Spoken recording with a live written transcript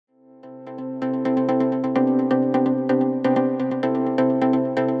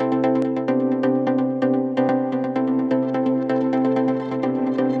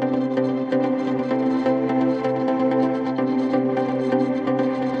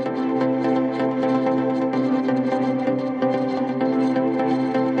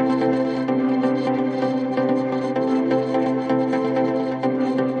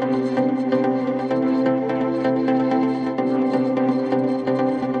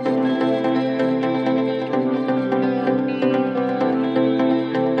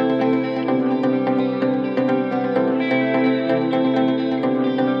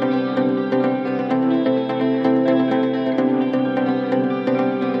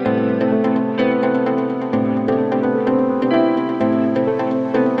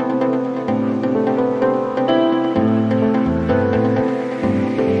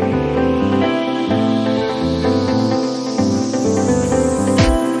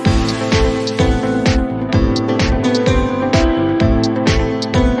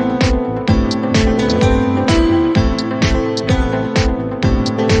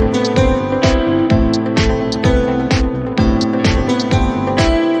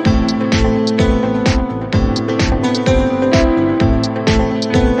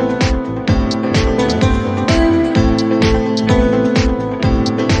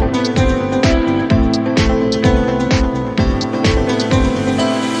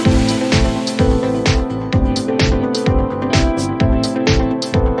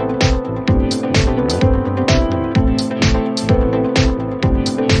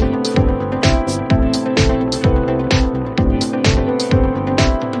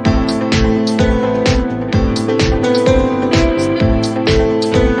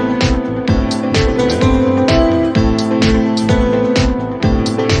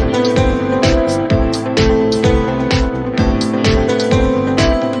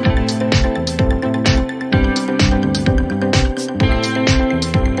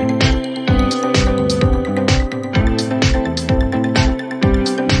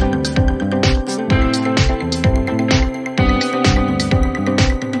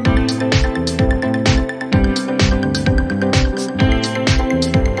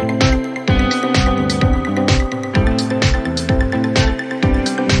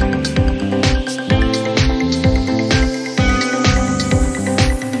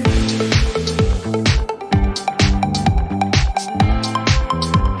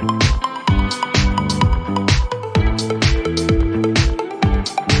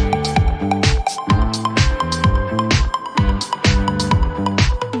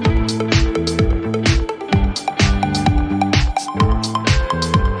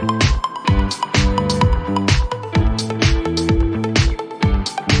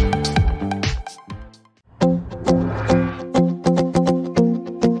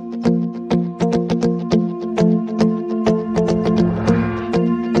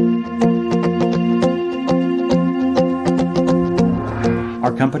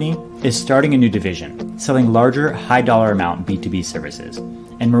is starting a new division, selling larger, high-dollar amount B2B services,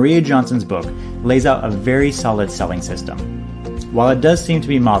 and Maria Johnson's book lays out a very solid selling system. While it does seem to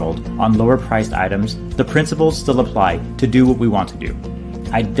be modeled on lower-priced items, the principles still apply to do what we want to do.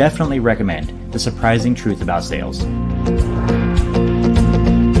 I definitely recommend The Surprising Truth About Sales.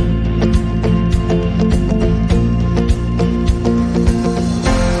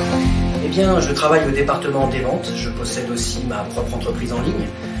 Eh bien, je travaille au département des ventes, je possède aussi ma propre entreprise en ligne.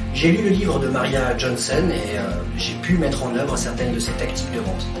 J'ai lu le livre de Maria Johnsen et j'ai pu mettre en œuvre certaines de ses tactiques de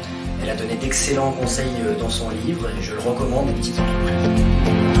vente. Elle a donné d'excellents conseils dans son livre et je le recommande aux petites entreprises.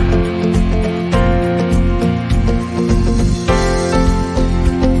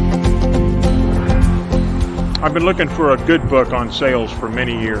 I've been looking for a good book on sales for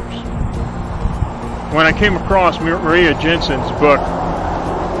many years. When I came across Maria Johnson's book,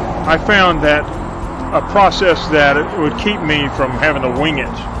 I found that a process that would keep me from having to wing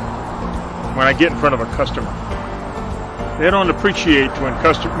it when I get in front of a customer. They don't appreciate when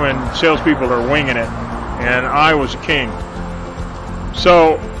salespeople are winging it, and I was king.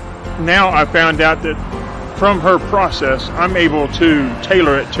 So now I found out that from her process, I'm able to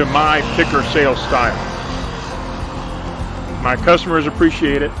tailor it to my particular sales style. My customers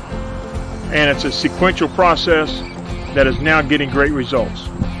appreciate it, and it's a sequential process that is now getting great results.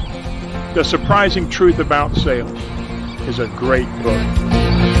 The Surprising Truth About Sales is a great book.